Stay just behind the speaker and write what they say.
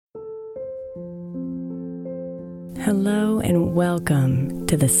Hello and welcome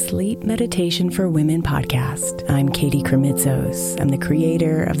to the Sleep Meditation for Women podcast. I'm Katie Kremitzos. I'm the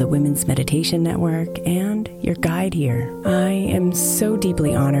creator of the Women's Meditation Network and your guide here. I am so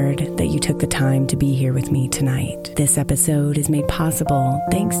deeply honored that you took the time to be here with me tonight. This episode is made possible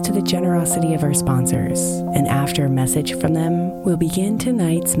thanks to the generosity of our sponsors. And after a message from them, we'll begin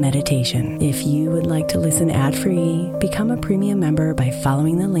tonight's meditation. If you would like to listen ad-free, become a premium member by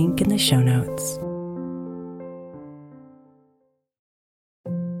following the link in the show notes.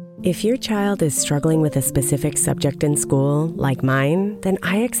 If your child is struggling with a specific subject in school, like mine, then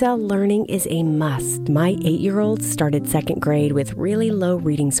IXL Learning is a must. My 8-year-old started second grade with really low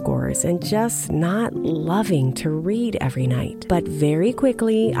reading scores and just not loving to read every night. But very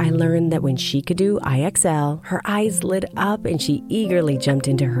quickly, I learned that when she could do IXL, her eyes lit up and she eagerly jumped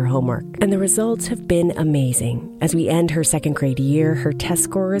into her homework. And the results have been amazing. As we end her second grade year, her test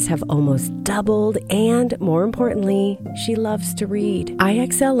scores have almost doubled, and more importantly, she loves to read.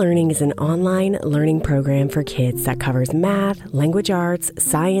 IXL Learning is an online learning program for kids that covers math, language arts,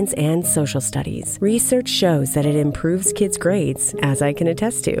 science, and social studies. Research shows that it improves kids' grades, as I can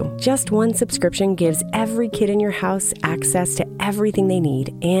attest to. Just one subscription gives every kid in your house access to everything they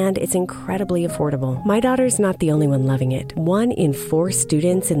need, and it's incredibly affordable. My daughter's not the only one loving it. 1 in 4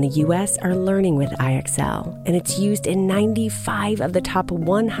 students in the U.S. are learning with IXL, and it's used in 95 of the top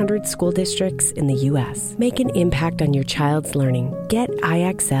 100 school districts in the U.S. Make an impact on your child's learning. Get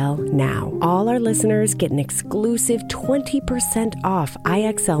IXL now. All our listeners get an exclusive 20% off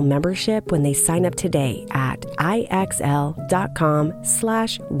IXL membership when they sign up today at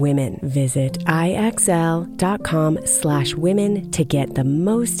IXL.com/women. Visit IXL.com/women to get the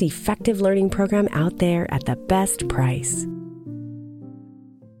most effective learning program out there at the best price.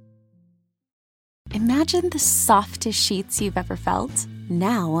 Imagine the softest sheets you've ever felt.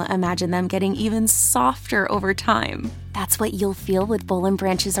 Now imagine them getting even softer over time. That's what you'll feel with Boll &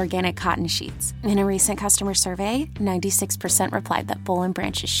 Branch's organic cotton sheets. In a recent customer survey, 96% replied that Boll &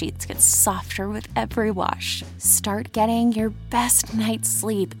 Branch's sheets get softer with every wash. Start getting your best night's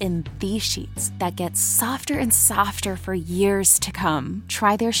sleep in these sheets that get softer and softer for years to come.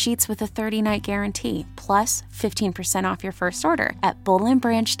 Try their sheets with a 30-night guarantee, plus 15% off your first order at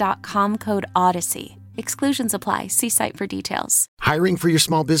bollandbranch.com code Odyssey. Exclusions apply. See site for details. Hiring for your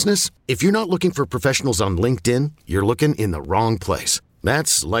small business? If you're not looking for professionals on LinkedIn, you're looking in the wrong place.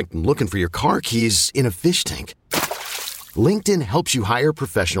 That's like looking for your car keys in a fish tank. LinkedIn helps you hire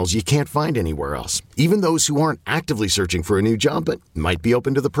professionals you can't find anywhere else, even those who aren't actively searching for a new job but might be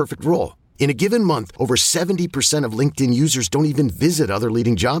open to the perfect role. In a given month, over 70% of LinkedIn users don't even visit other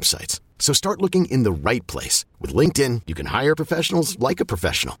leading job sites. So start looking in the right place. With LinkedIn, you can hire professionals like a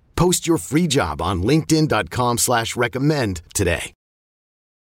professional. Post your free job on linkedin.com/recommend today.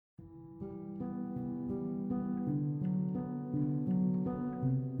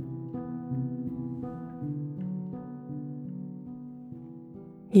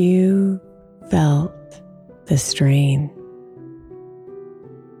 You felt the strain,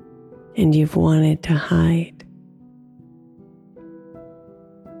 and you've wanted to hide.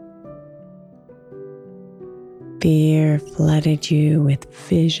 Fear flooded you with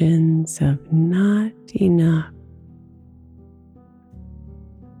visions of not enough,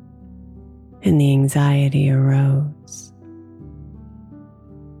 and the anxiety arose.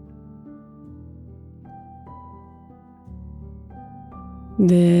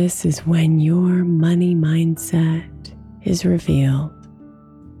 This is when your money mindset is revealed.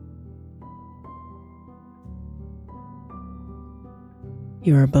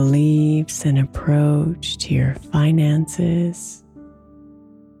 Your beliefs and approach to your finances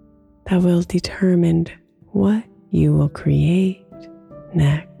that will determine what you will create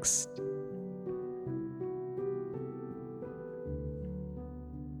next.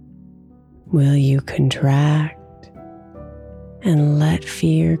 Will you contract and let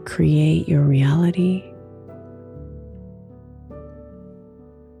fear create your reality?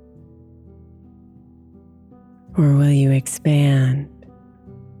 Or will you expand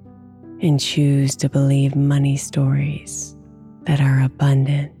and choose to believe money stories that are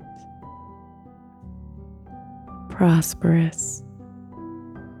abundant, prosperous,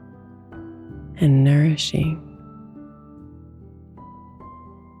 and nourishing?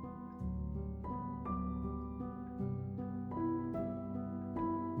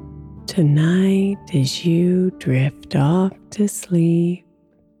 Tonight, as you drift off to sleep,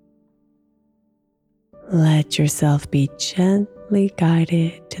 let yourself be gently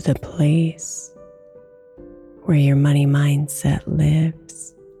guided to the place where your money mindset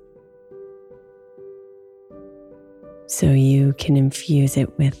lives, so you can infuse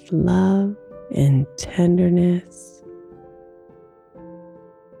it with love and tenderness,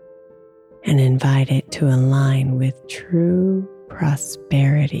 and invite it to align with true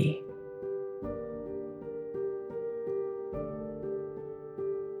prosperity.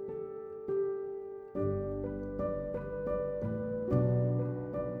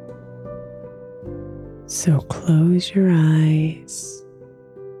 So close your eyes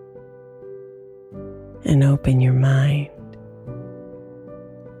and open your mind.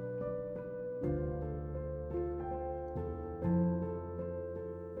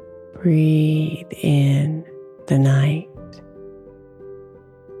 Breathe in the night,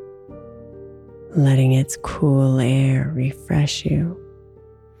 letting its cool air refresh you,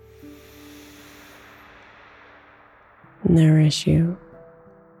 nourish you,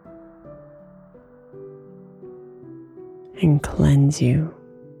 and cleanse you.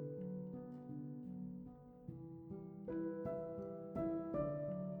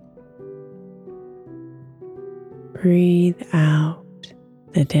 Breathe out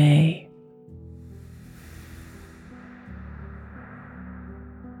the day.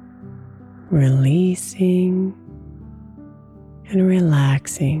 Releasing and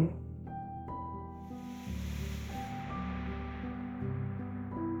relaxing.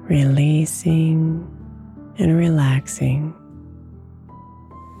 Releasing and relaxing.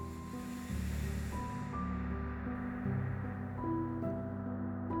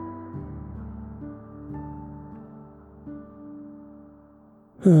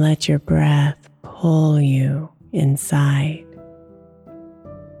 Let your breath pull you inside,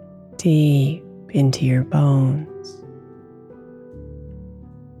 deep into your bones,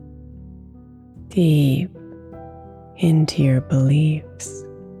 deep into your beliefs.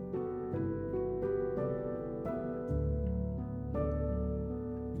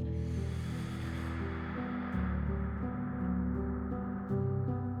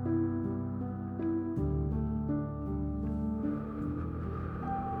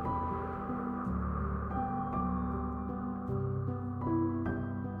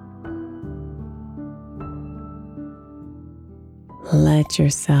 Let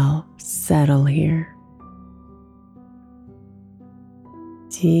yourself settle here,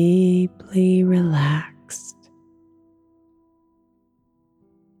 deeply relaxed.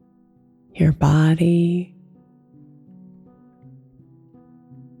 Your body,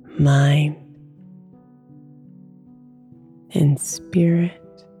 mind, and spirit,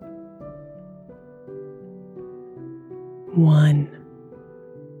 one.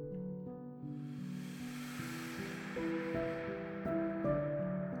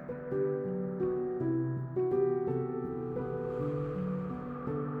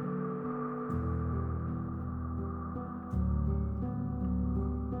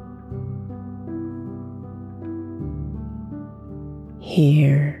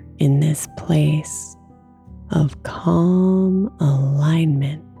 Here in this place of calm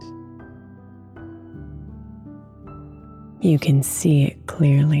alignment, you can see it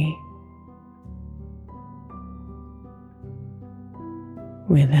clearly,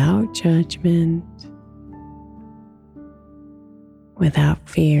 without judgment, without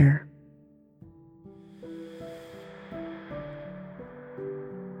fear.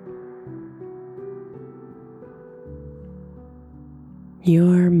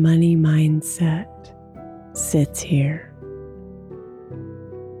 Your money mindset sits here,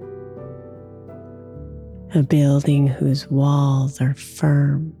 a building whose walls are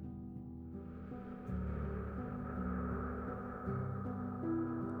firm,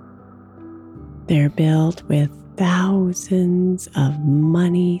 they're built with thousands of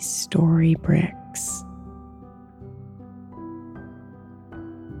money story bricks,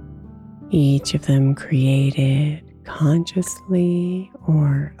 each of them created consciously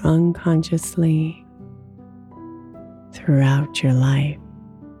or unconsciously throughout your life.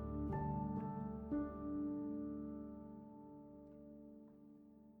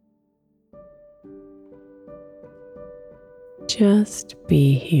 Just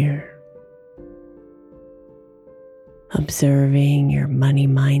be here, observing your money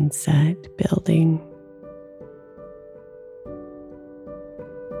mindset building.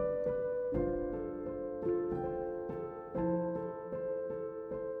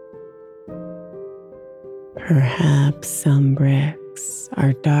 Perhaps some bricks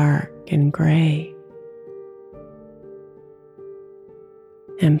are dark and gray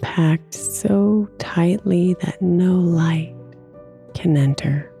and packed so tightly that no light can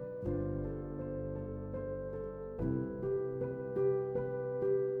enter.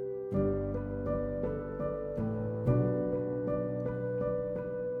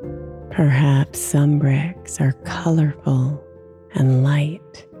 Perhaps some bricks are colorful and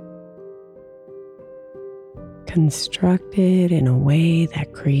light, constructed in a way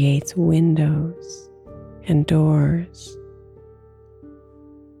that creates windows and doors,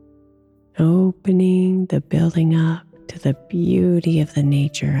 opening the building up to the beauty of the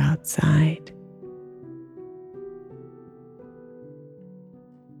nature outside.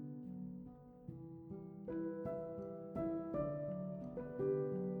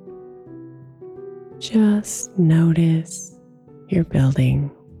 Just notice your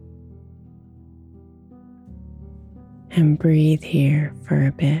building and breathe here for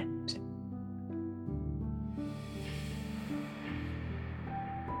a bit.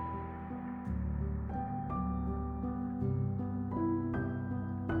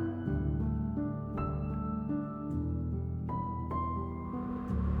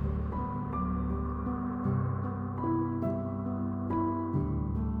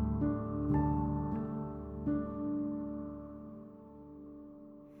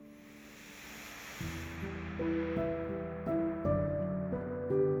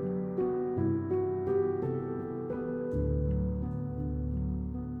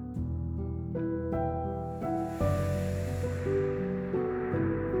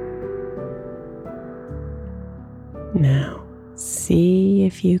 Now, see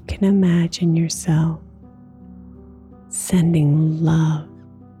if you can imagine yourself sending love,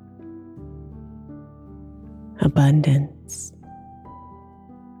 abundance,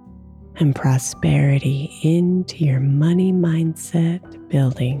 and prosperity into your money mindset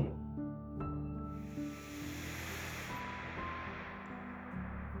building.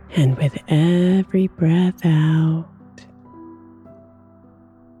 And with every breath out,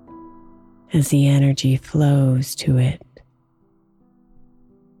 as the energy flows to it,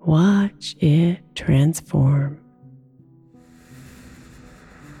 watch it transform.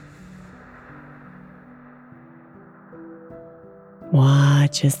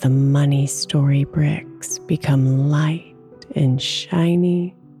 Watch as the money story bricks become light and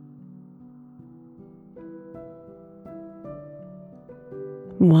shiny.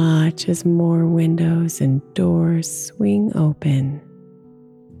 Watch as more windows and doors swing open,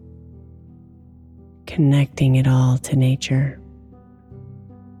 connecting it all to nature.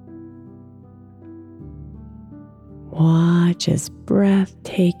 Watch as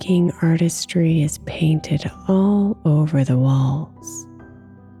breathtaking artistry is painted all over the walls.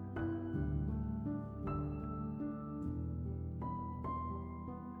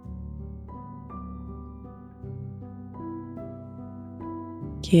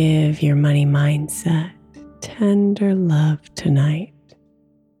 Give your money mindset tender love tonight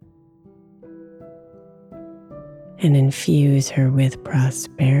and infuse her with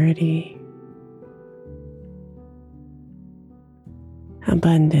prosperity,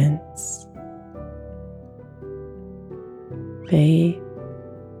 abundance, faith,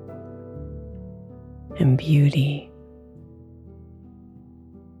 and beauty.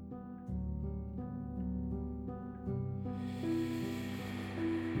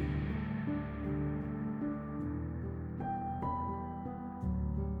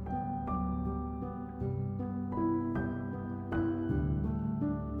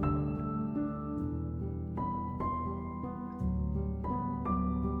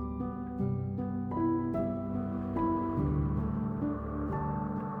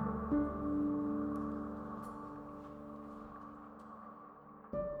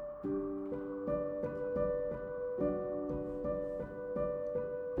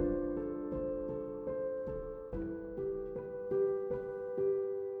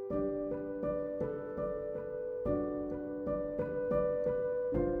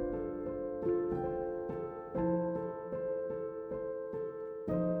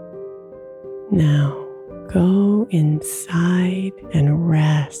 Now go inside and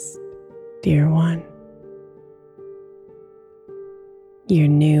rest, dear one. Your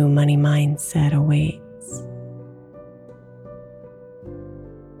new money mindset awaits.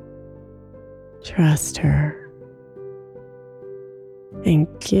 Trust her and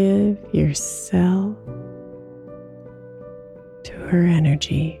give yourself to her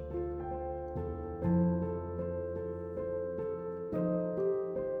energy.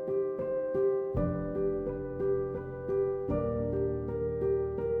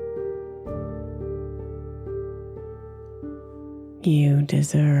 You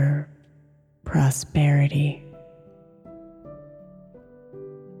deserve prosperity.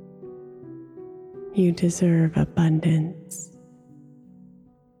 You deserve abundance.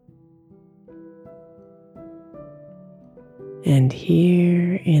 And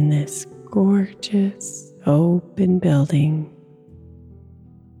here in this gorgeous open building,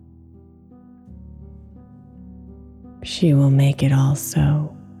 she will make it all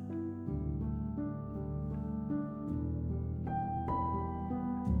so.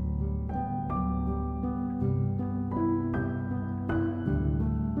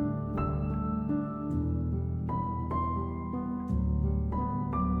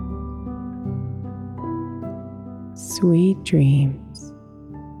 Sweet dreams,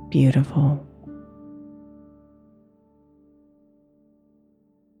 beautiful.